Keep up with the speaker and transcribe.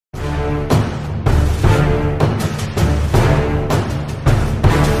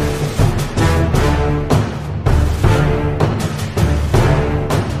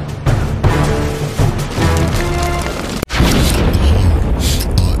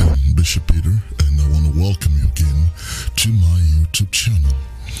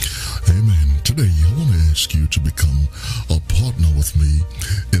Today, I want to ask you to become a partner with me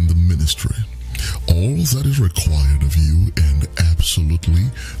in the ministry. All that is required of you, and absolutely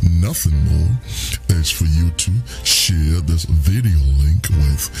nothing more, is for you to share this video link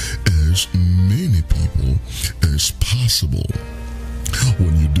with as many people as possible.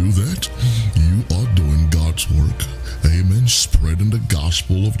 When you do that, you are doing God's work. Amen. Spreading the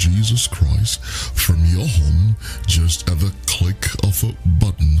gospel of Jesus Christ from your home just at the click of a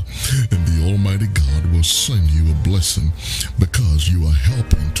button. And the Almighty God will send you a blessing because you are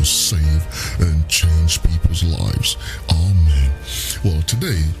helping to save and change people's lives. Amen. Well,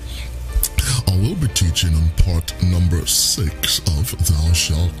 today, I will be teaching on part number 6 of Thou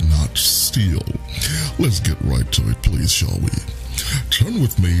Shalt Not Steal. Let's get right to it, please, shall we? Turn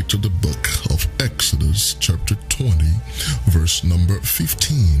with me to the book of Exodus, chapter 20, verse number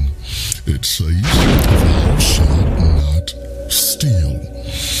 15. It says, Thou shalt not steal.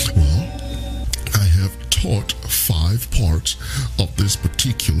 Well, I have taught 5 parts of this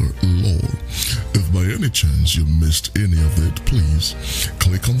particular law. If by any chance you missed any of it, please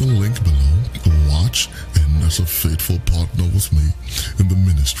click on the link below, watch, and as a faithful partner with me in the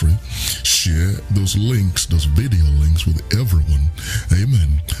ministry, share those links, those video links with everyone.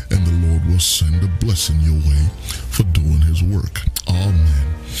 Amen. And the Lord will send a blessing your way for doing his work.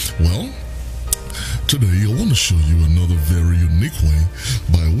 Amen. Well, today I want to show you another very unique way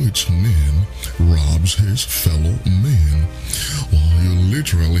by which man robs his fellow man. Well, you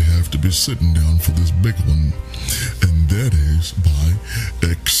literally have to be sitting down for this big one, and that is by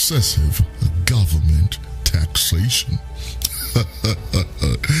excessive government taxation.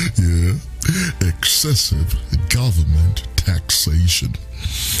 Yeah, excessive government taxation.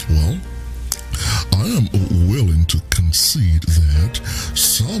 Well, I am willing to concede that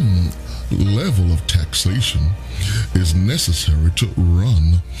some level of taxation is necessary to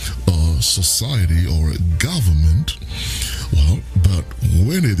run a society or a government. Well, but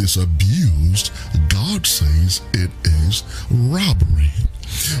when it is abused, God says it is robbery.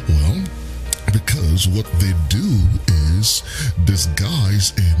 Well, because what they do is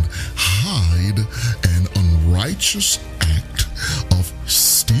disguise and hide an unrighteous act of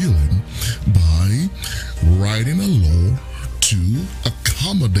stealing by writing a law to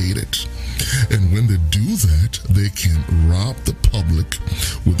accommodate it. And when they do that, they can rob the public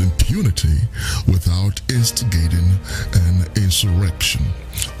with impunity without instigating an insurrection.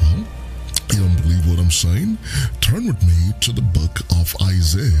 Well, you don't believe what I'm saying? Turn with me to the book of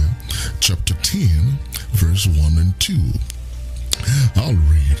Isaiah, chapter 10, verse 1 and 2. I'll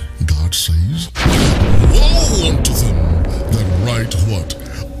read. God says, Woe unto them that write what?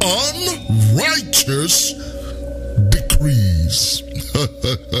 Unrighteous decrees.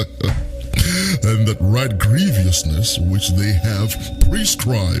 And that write grievousness which they have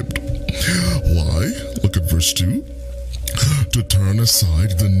prescribed. Why? Look at verse 2. To turn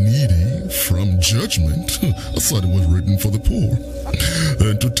aside the needy from judgment. I thought it was written for the poor.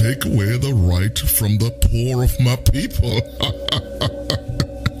 And to take away the right from the poor of my people.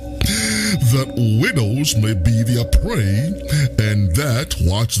 That widows may be their prey, and that,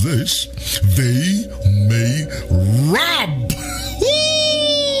 watch this, they may rob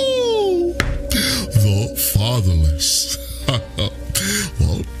the fatherless.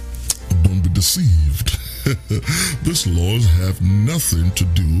 Well, don't be deceived. These laws have nothing to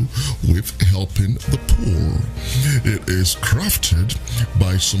do with helping the poor. It is crafted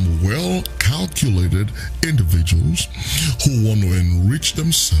by some well-calculated individuals who want to enrich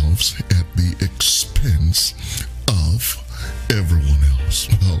themselves at the expense of everyone else.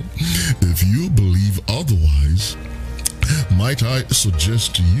 Well, if you believe otherwise, might I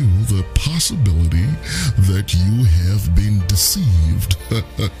suggest to you the possibility that you have been deceived?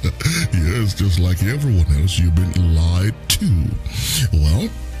 Yes, just like everyone else, you've been lied to. Well,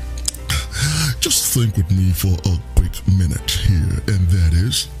 just think with me for a quick minute here, and that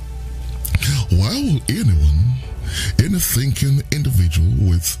is, why will any thinking individual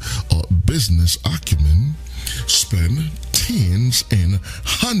with a business acumen spend tens and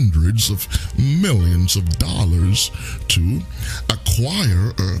hundreds of millions of dollars to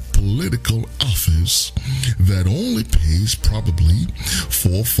acquire a political office that only pays probably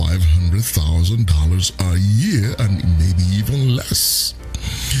 $400,000-$500,000 a year, and maybe even less?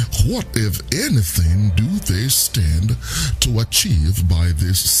 What, if anything, do they stand to achieve by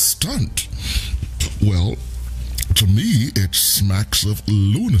this stunt? Well, to me, it smacks of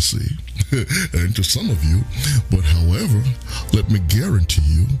lunacy, and to some of you. But however, let me guarantee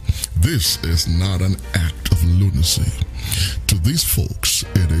you, this is not an act of lunacy. To these folks,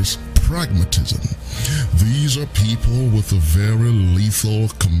 it is pragmatism. These are people with a very lethal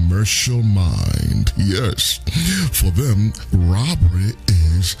commercial mind. Yes, for them, robbery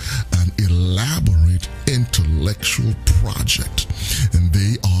is an elaborate intellectual project, and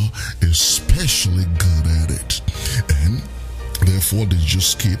they are especially good at it. And therefore, they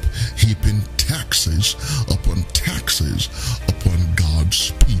just keep heaping taxes upon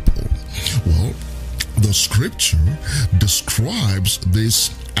God's people. Well, the scripture describes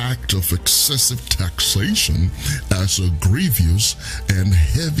this act of excessive taxation as a grievous and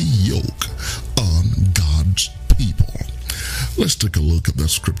heavy yoke on God's people. Let's take a look at that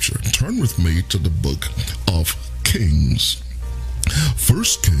scripture. Turn with me to the book of Kings. 1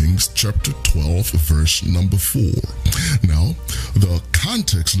 Kings chapter 12 verse number 4. Now, the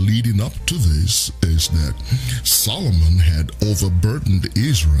context leading up to this is that Solomon had overburdened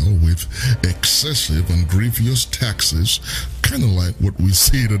Israel with excessive and grievous taxes, kind of like what we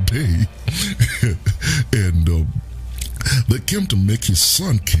see today. And they came to make his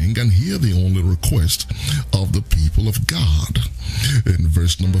son king, and hear the only request of the people of God. In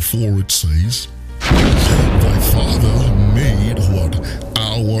verse number 4 it says, "Thy father made what?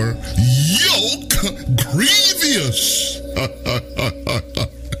 Our yoke grievous.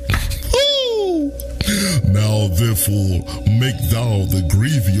 Now therefore make thou the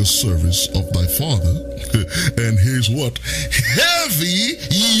grievous service of thy father, and his what? Heavy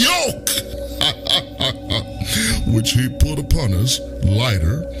yoke, which he put upon us,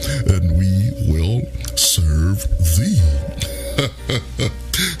 lighter, and we will serve thee."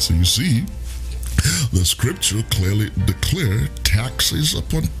 So you see, the scripture clearly declared taxes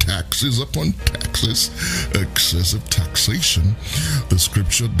upon taxes upon taxes, excessive taxation. The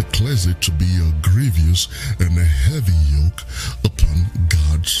scripture declares it to be a grievous and a heavy yoke upon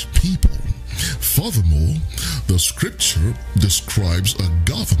God's people. Furthermore, the scripture describes a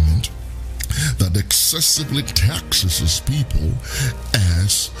government that excessively taxes his people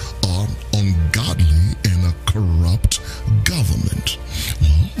as an ungodly and a corrupt government.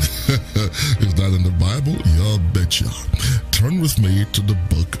 Well, is that in the Bible? Yeah, betcha. Turn with me to the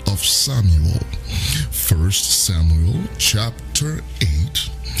book of Samuel. 1 Samuel chapter 8.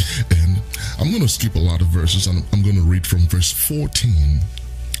 And I'm going to skip a lot of verses, and I'm going to read from verse 14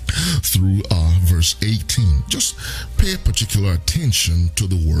 through verse 18. Just pay particular attention to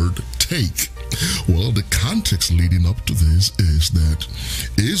the word take. Well, the context leading up to this is that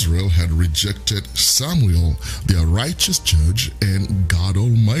Israel had rejected Samuel, their righteous judge, and God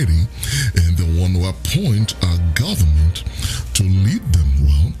Almighty, and they want to appoint a government to lead them.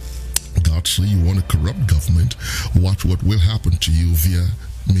 Well, God said, you want a corrupt government? Watch what will happen to you via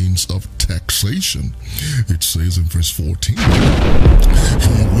means of taxation. It says in verse 14,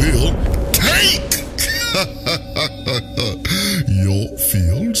 he will take your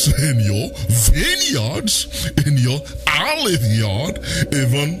fields and your vineyards and your olive yard,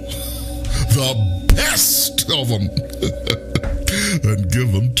 even the best of them, and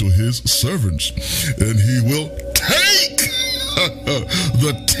give them to his servants. And he will take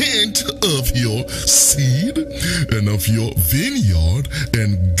the tenth of your seed and of your vineyard,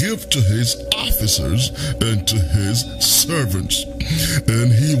 and give to his officers and to his servants.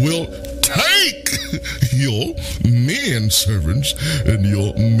 And he will take your men servants and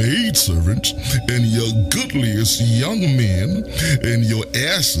your maid servants and your goodliest young men and your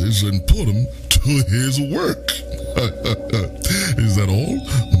asses, and put them to his work. Is that all?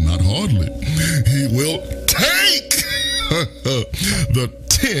 Not hardly. He will take the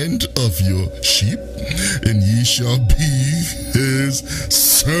tenth of your sheep, and ye shall be his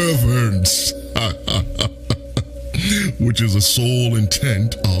servants. Which is the sole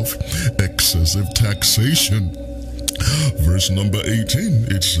intent of excessive taxation. Verse number 18,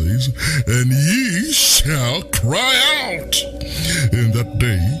 it says, and ye shall cry out in that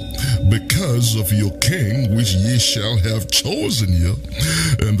day because of your king, which ye shall have chosen you,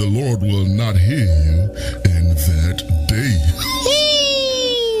 and the Lord will not hear you in that day.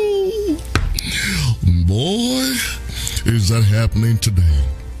 Boy, is that happening today.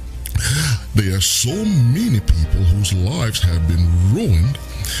 There are so many people whose lives have been ruined,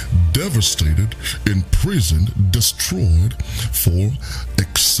 devastated, imprisoned, destroyed for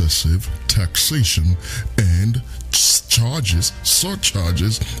excessive taxation and charges,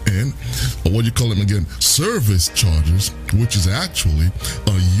 surcharges, and what you call them again, service charges, which is actually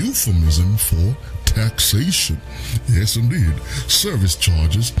a euphemism for taxation. Yes, indeed, service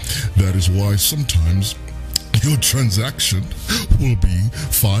charges. That is why sometimes your transaction will be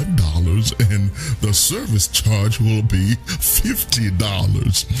 $5 and the service charge will be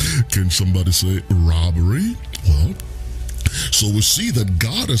 $50. Can somebody say robbery? Well, So we see that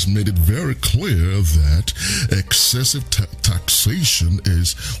God has made it very clear that excessive taxation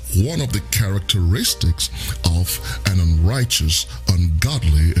is one of the characteristics of an unrighteous,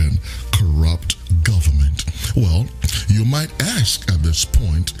 ungodly, and corrupt government. Well, you might ask at this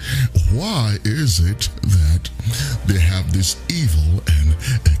point, why is it that they have this evil and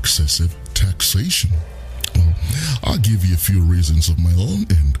excessive taxation? Well, I'll give you a few reasons of my own,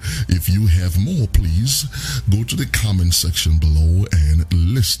 and if you have more, please go to the comment section below and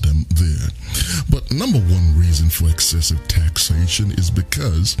list them there. But number one reason for excessive taxation is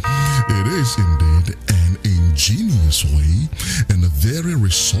because it is indeed an ingenious way and a very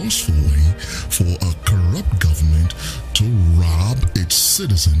resourceful way for a corrupt government to rob its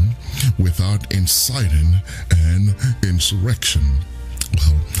citizen without inciting an insurrection.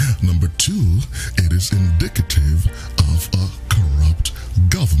 Well, number two, it is indicative of a corrupt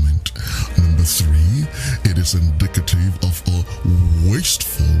government. Number three, it is indicative of a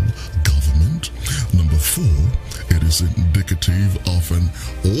wasteful government. Number four, it is indicative of an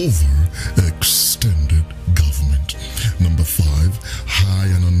overextended government. Number five, high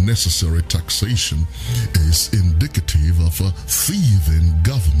and unnecessary taxation is indicative of a thieving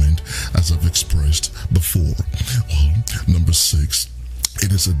government, as I've expressed before. Well, number six,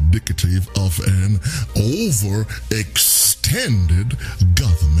 it is indicative of an overextended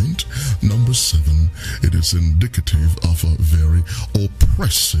government. Number seven, it is indicative of a very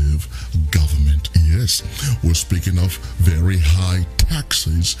oppressive government. Yes, we're speaking of very high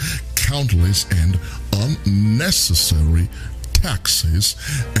taxes, countless and unnecessary taxes,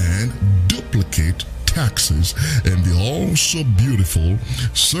 and duplicate taxes, and the also beautiful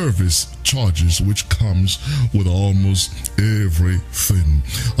service charges which comes with almost everything.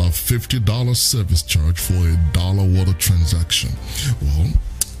 A $50 service charge for a $1 water transaction. Well,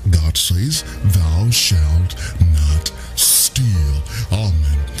 God says, thou shalt not steal.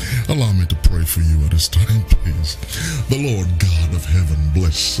 Amen. Allow me to pray for you at this time, please. The Lord God of heaven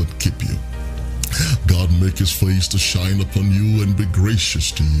bless and keep you. God make his face to shine upon you and be gracious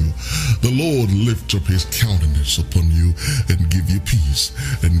to you. The Lord lift up his countenance upon you and give you peace,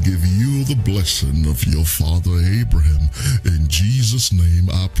 and give you the blessing of your father Abraham. In Jesus' name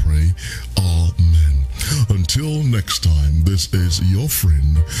I pray. Amen. Until next time, this is your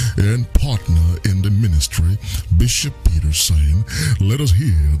friend and partner in the ministry, Bishop Peter, saying, let us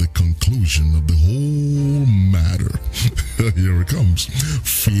hear the conclusion of the whole matter. Here it comes.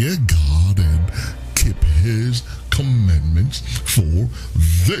 Fear God and keep his commandments, for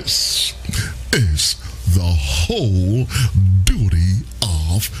this is the whole duty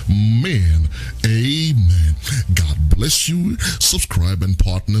of man. Amen. God bless you. Subscribe, and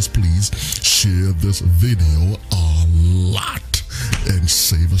partners, please share this video a lot and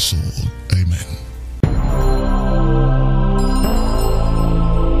save us all. Amen.